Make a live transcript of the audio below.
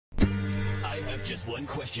have just one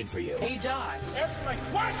question for you. Hey, Josh. That's my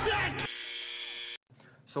question!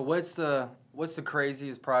 So what's the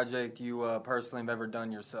craziest project you personally have ever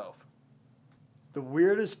done yourself? The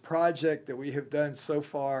weirdest project that we have done so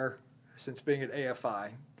far since being at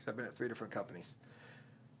AFI, because I've been at 3 different companies,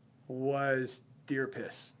 was deer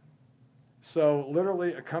piss. So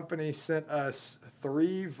literally a company sent us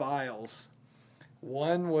 3 vials.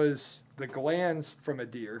 One was the glands from a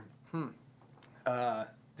deer,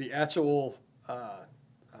 the actual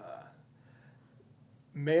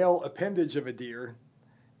male appendage of a deer,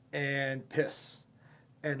 and piss.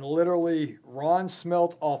 And literally Ron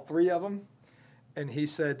smelt all 3 of them, and he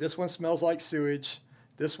said, this one smells like sewage,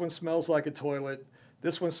 this one smells like a toilet,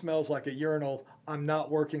 this one smells like a urinal. I'm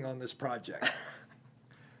not working on this project.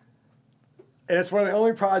 And it's one of the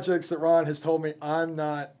only projects that Ron has told me I'm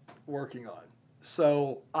not working on.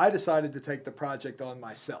 So I decided to take the project on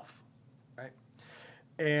myself, right?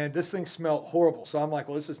 And this thing smelled horrible. So I'm like,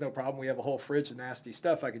 well, this is no problem. We have a whole fridge of nasty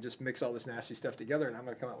stuff. I could just mix all this nasty stuff together, and I'm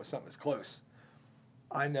going to come out with something that's close.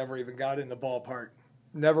 I never even got in the ballpark.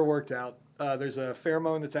 Never worked out. There's a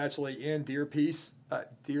pheromone that's actually in deer piss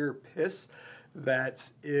that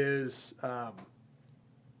is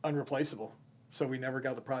unreplaceable. So we never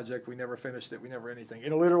got the project. We never finished it. We never anything.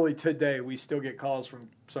 And literally today, we still get calls from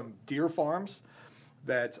some deer farms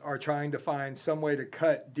that are trying to find some way to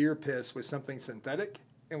cut deer piss with something synthetic,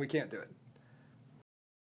 and we can't do it.